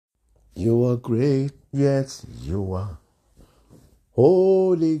You are great, yes, you are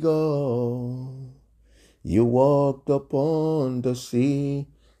Holy God. You walked upon the sea,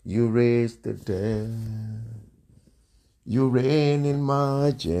 you raised the dead. You reign in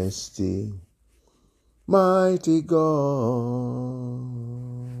majesty, mighty God.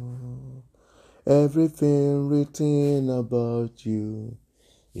 Everything written about you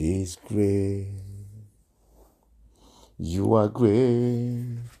is great. You are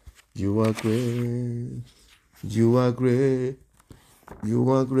great. You are great. You are great.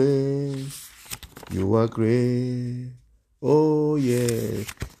 You are great. You are great. Oh, yeah.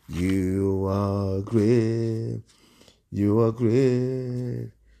 You are great. You are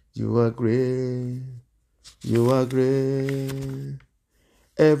great. You are great. You are great.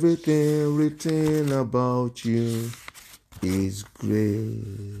 Everything written about you is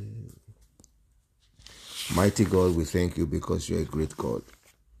great. Mighty God, we thank you because you're a great God.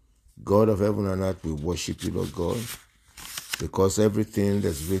 God of heaven and earth, we worship you, Lord God, because everything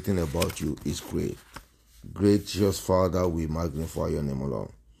that's written about you is great. Gracious Father, we magnify your name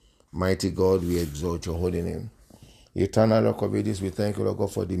alone. Mighty God, we exalt your holy name. Eternal Rock of Ages, we thank you, Lord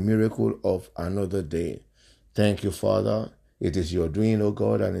God, for the miracle of another day. Thank you, Father. It is your doing, O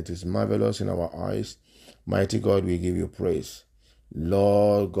God, and it is marvelous in our eyes. Mighty God, we give you praise.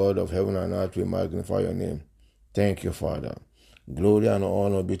 Lord God of heaven and earth, we magnify your name. Thank you, Father. Glory and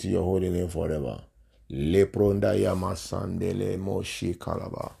honor be to your holy name forever. Lepronda yamasandele moshi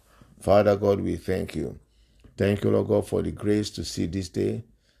kalaba. Father God, we thank you. Thank you, Lord God, for the grace to see this day.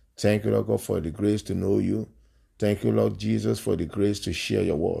 Thank you, Lord God, for the grace to know you. Thank you, Lord Jesus, for the grace to share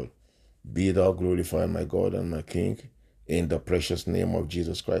your word. Be thou glorified, my God and my King, in the precious name of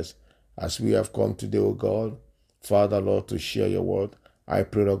Jesus Christ. As we have come today, O God, Father, Lord, to share your word, I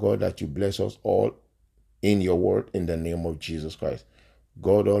pray, Lord God, that you bless us all in your word in the name of Jesus Christ.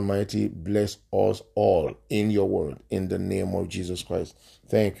 God Almighty, bless us all in your word in the name of Jesus Christ.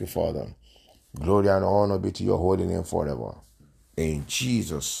 Thank you, Father. Glory and honor be to your holy name forever. In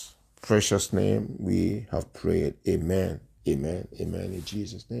Jesus' precious name we have prayed. Amen. Amen. Amen. In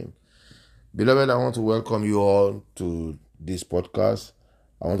Jesus' name. Beloved, I want to welcome you all to this podcast.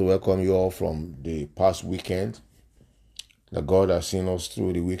 I want to welcome you all from the past weekend. That God has seen us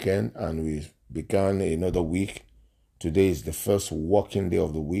through the weekend and we've begun another week. Today is the first working day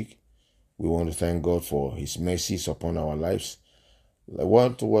of the week. We want to thank God for his mercies upon our lives. I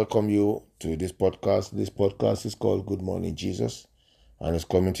want to welcome you to this podcast. This podcast is called Good Morning Jesus, and it's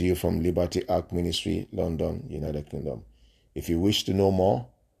coming to you from Liberty Ark Ministry, London, United Kingdom. If you wish to know more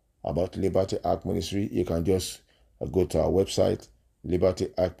about Liberty Ark Ministry, you can just go to our website,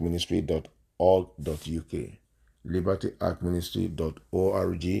 libertyarkministry.org.uk.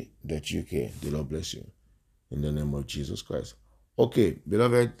 libertyarkministry.org.uk. The Lord bless you in the name of Jesus Christ. Okay,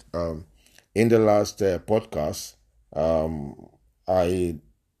 beloved, in the last podcast, I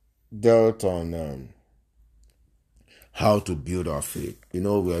dealt on how to build our faith. We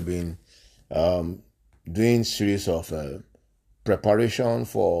have been doing series of preparation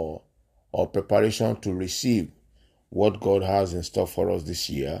to receive what God has in store for us this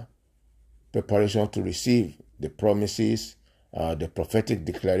year, preparation to receive the promises, the prophetic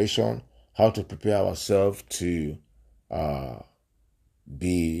declaration, how to prepare ourselves to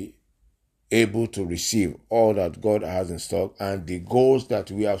be able to receive all that God has in stock and the goals that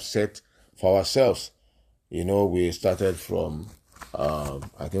we have set for ourselves. We started from,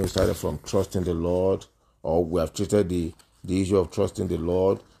 trusting the Lord, or we have treated the issue of trusting the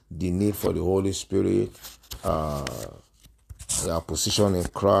Lord, the need for the Holy Spirit, our position in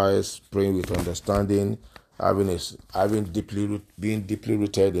Christ, praying with understanding, being deeply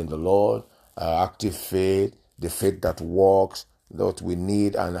rooted in the Lord, active faith, the faith that works, what we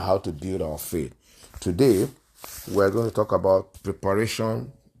need, and how to build our faith. Today, we're going to talk about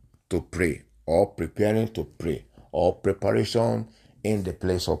preparation to pray, or preparing to pray, or preparation in the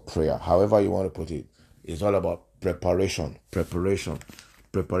place of prayer. However you want to put it, it's all about preparation to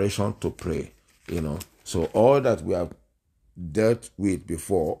pray. So all that we have dealt with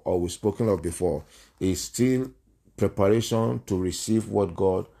before, or we've spoken of before, is still preparation to receive what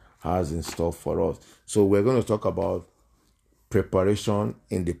God has in store for us. So we're going to talk about preparation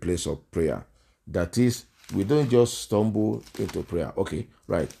in the place of prayer. That is, we don't just stumble into prayer. Okay,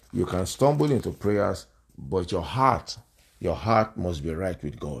 right. You can stumble into prayers, but your heart must be right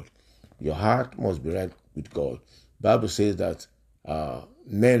with God. Your heart must be right with God. Bible says that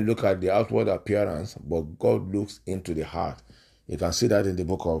men look at the outward appearance, but God looks into the heart. You can see that in the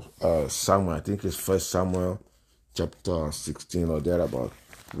book of Samuel. I think it's 1 Samuel chapter 16 or thereabout,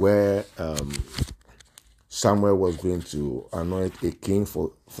 where Samuel was going to anoint a king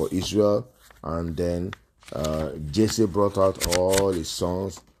for Israel, and then Jesse brought out all his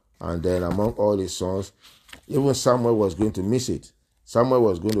sons, and then among all his sons, even Samuel was going to miss it. Samuel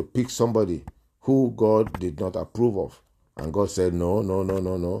was going to pick somebody who God did not approve of. And God said,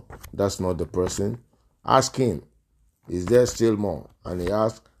 no, that's not the person. Ask him, is there still more? And he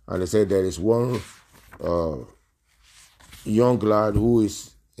asked, and he said, there is one young lad who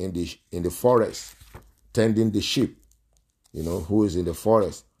is in the forest, tending the sheep, who is in the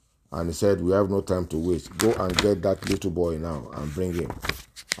forest. And he said, we have no time to waste. Go and get that little boy now and bring him.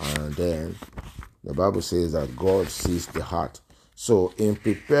 And then the Bible says that God sees the heart. So in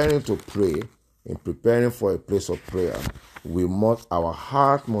preparing to pray, in preparing for a place of prayer, our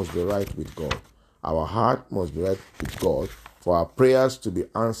heart must be right with God. Our heart must be right with God for our prayers to be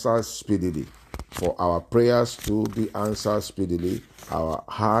answered speedily. For our prayers to be answered speedily, our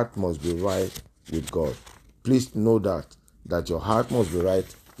heart must be right with God. Please know that your heart must be right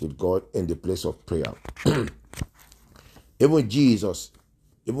with God in the place of prayer. Even Jesus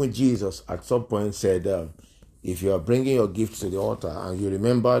at some point said, if you are bringing your gifts to the altar and you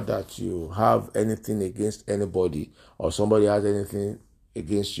remember that you have anything against anybody or somebody has anything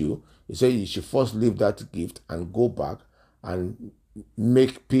against you, he said you should first leave that gift and go back and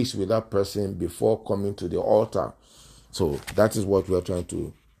make peace with that person before coming to the altar. So that is what we are trying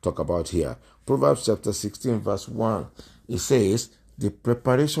to talk about here. Proverbs chapter 16 verse 1, it says, the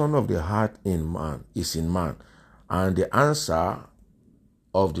preparation of the heart is in man, and the answer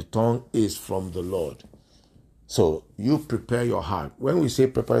of the tongue is from the Lord. So you prepare your heart. When we say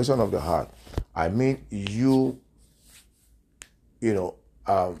preparation of the heart, I mean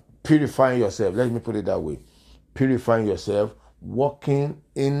purifying yourself. Let me put it that way. Purifying yourself, walking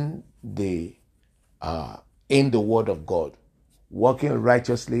in the word of God, walking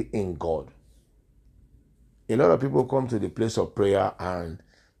righteously in God. A lot of people come to the place of prayer and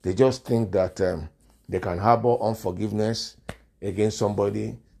they just think that they can harbor unforgiveness against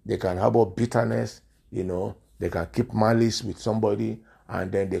somebody. They can harbor bitterness, they can keep malice with somebody,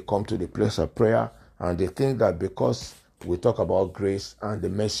 and then they come to the place of prayer and they think that because we talk about grace and the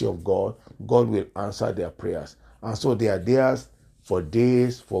mercy of God, God will answer their prayers. And so they are there for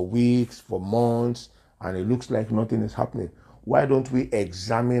days, for weeks, for months, and it looks like nothing is happening. Why don't we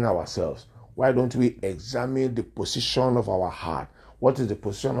examine ourselves? Why don't we examine the position of our heart? What is the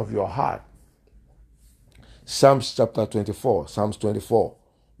position of your heart? Psalms 24,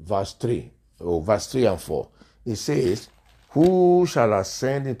 verse 3 and 4. It says, who shall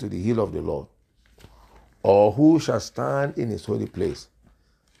ascend into the hill of the Lord? Or who shall stand in his holy place?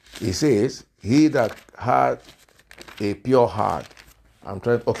 It says, he that hath a pure heart. It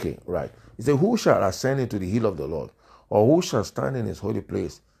says, who shall ascend into the hill of the Lord? Or who shall stand in his holy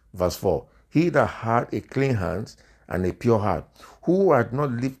place? Verse 4. He that hath a clean hands and a pure heart, who hath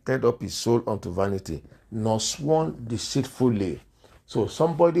not lifted up his soul unto vanity, nor sworn deceitfully. So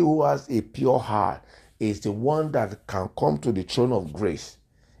somebody who has a pure heart is the one that can come to the throne of grace,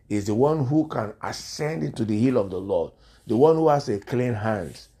 is the one who can ascend into the hill of the Lord. The one who has a clean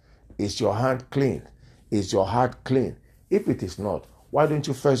hands. Is your hand clean? Is your heart clean? If it is not, why don't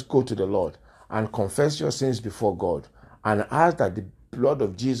you first go to the Lord and confess your sins before God and ask that the blood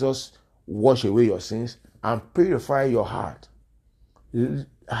of Jesus wash away your sins and purify your heart.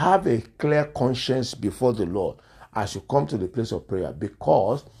 Have a clear conscience before the Lord as you come to the place of prayer,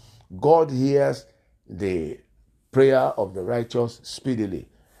 because God hears the prayer of the righteous speedily.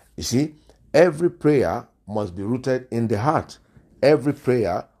 You see, every prayer must be rooted in the heart. Every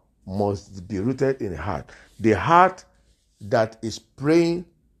prayer must be rooted in the heart. The heart that is praying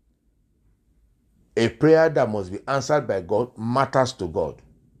a prayer that must be answered by God matters to God.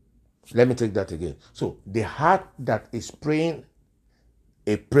 Let me take that again. So the heart that is praying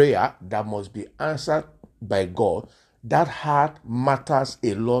a prayer that must be answered by God, that heart matters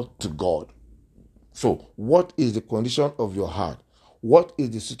a lot to God. So what is the condition of your heart? What is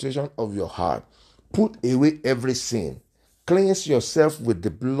the situation of your heart? Put away every sin. Cleanse yourself with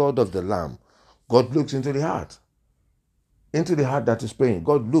the blood of the Lamb. God looks into the heart. Into the heart that is praying.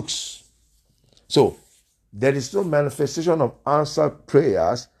 God looks. So there is no manifestation of answered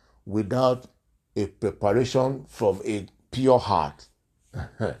prayers without a preparation from a pure heart.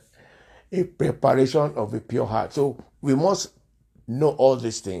 A preparation of a pure heart. So we must know all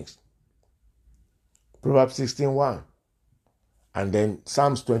these things. Proverbs 16:1. And then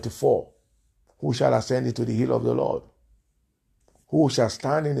Psalms 24. Who shall ascend into the hill of the Lord? Who shall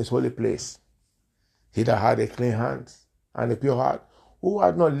stand in his holy place? He that had a clean hand and a pure heart, who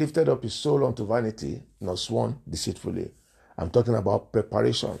had not lifted up his soul unto vanity, nor sworn deceitfully. I'm talking about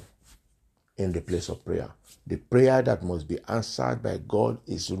preparation in the place of prayer. The prayer that must be answered by God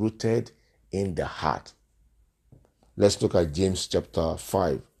is rooted in the heart. Let's look at James chapter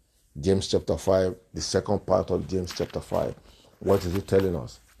 5. James chapter 5, the second part of James chapter 5. What is it telling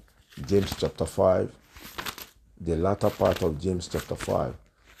us? James chapter 5, the latter part of James chapter 5.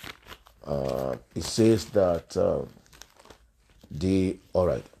 It says that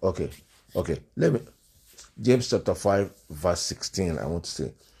James chapter 5 verse 16, I want to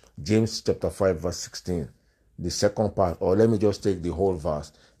say. James chapter 5 verse 16, the second part, or let me just take the whole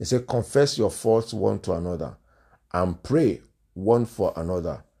verse. It says, confess your faults one to another and pray one for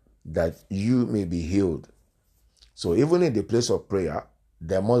another that you may be healed. So even in the place of prayer,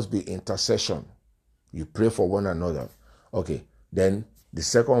 there must be intercession. You pray for one another. Okay, then the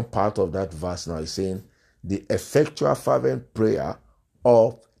second part of that verse now is saying, the effectual fervent prayer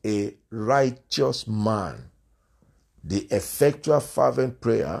of a righteous man. The effectual fervent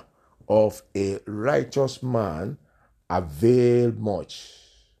prayer of a righteous man avail much.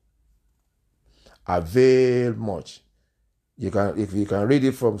 Avail much. If you can read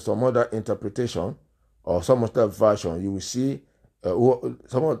it from some other interpretation or some other version, you will see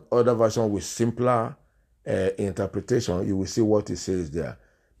some other version with simpler interpretation. You will see what it says there.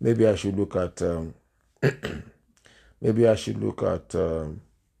 Maybe I should look at the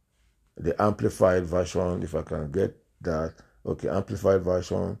Amplified version, if I can get that. Okay, Amplified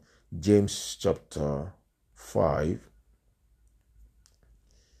version, James chapter 5.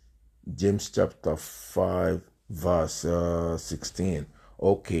 James chapter 5 verse 16.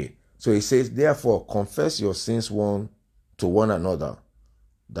 Okay, so it says, therefore confess your sins one to one another,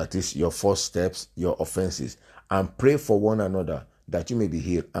 that is your first steps, your offenses, and pray for one another that you may be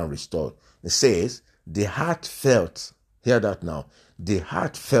healed and restored. It says, the heartfelt, hear that now, the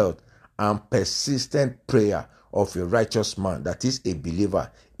heartfelt and persistent prayer of a righteous man, that is a believer,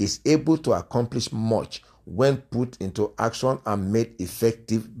 is able to accomplish much when put into action and made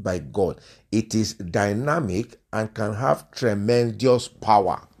effective by God. It is dynamic and can have tremendous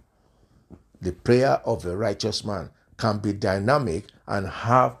power. The prayer of a righteous man can be dynamic and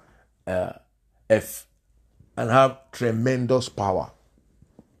have tremendous power.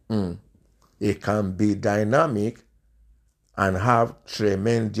 It can be dynamic and have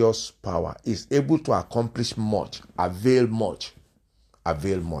tremendous power. It's able to accomplish much, avail much.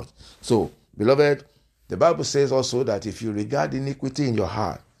 So, beloved, the Bible says also that if you regard iniquity in your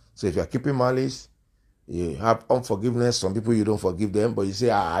heart, so if you're keeping malice, you have unforgiveness, some people you don't forgive them, but you say,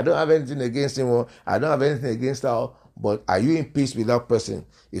 I don't have anything against him, or I don't have anything against her, but are you in peace with that person?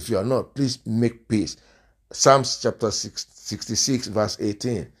 If you are not, please make peace. Psalms chapter 66 verse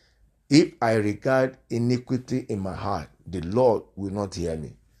 18. If I regard iniquity in my heart, the Lord will not hear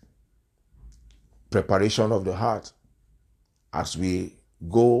me. Preparation of the heart. As we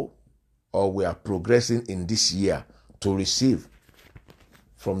go, or we are progressing in this year to receive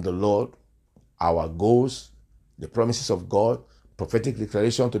from the Lord our goals, the promises of God, prophetic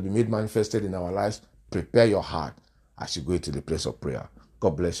declaration to be made manifested in our lives, prepare your heart as you go into the place of prayer.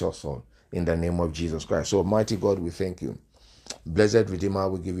 God bless your soul in the name of Jesus Christ. So, mighty God, we thank you. Blessed Redeemer,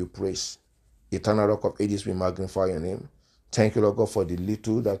 we give you praise. Eternal Rock of Ages, we magnify your name. Thank you, Lord God, for the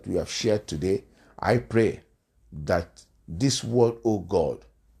little that we have shared today. I pray that this word, oh God,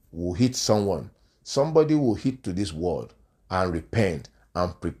 will hit someone. Somebody will hit to this word and repent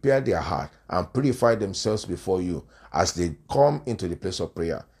and prepare their heart and purify themselves before you as they come into the place of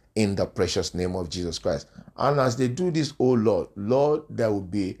prayer in the precious name of Jesus Christ. And as they do this, oh Lord, there will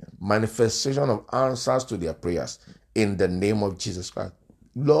be manifestation of answers to their prayers in the name of Jesus Christ.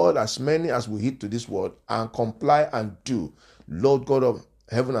 Lord, as many as we hit to this word and comply and do, Lord God of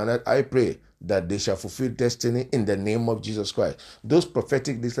heaven and earth, I pray that they shall fulfill destiny in the name of Jesus Christ. Those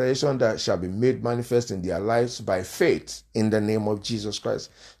prophetic declarations that shall be made manifest in their lives by faith in the name of Jesus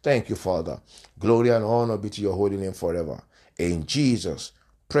Christ. Thank you, Father. Glory and honor be to your holy name forever. In Jesus'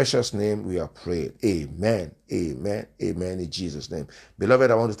 precious name we are prayed. Amen. Amen. Amen. In Jesus' name.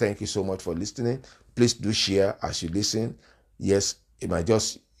 Beloved, I want to thank you so much for listening. Please do share as you listen. Yes, it might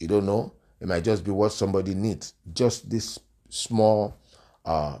just, you don't know, it might just be what somebody needs. Just this small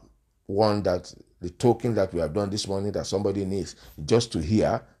one, that the token that we have done this morning that somebody needs, just to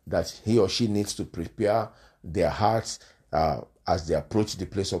hear that he or she needs to prepare their hearts as they approach the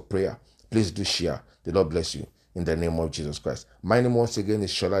place of prayer. Please do share. The Lord bless you in the name of Jesus Christ. My name once again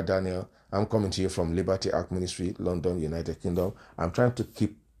is Shola Daniel. I'm coming to you from Liberty Ark Ministry, London, United Kingdom. I'm trying to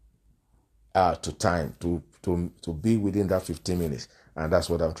keep to time to be within that 15 minutes, and that's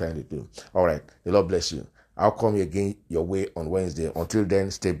what I'm trying to do. All right, the Lord bless you. I'll come again your way on Wednesday. Until then,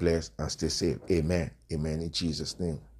 stay blessed and stay safe. Amen. Amen. In Jesus' name.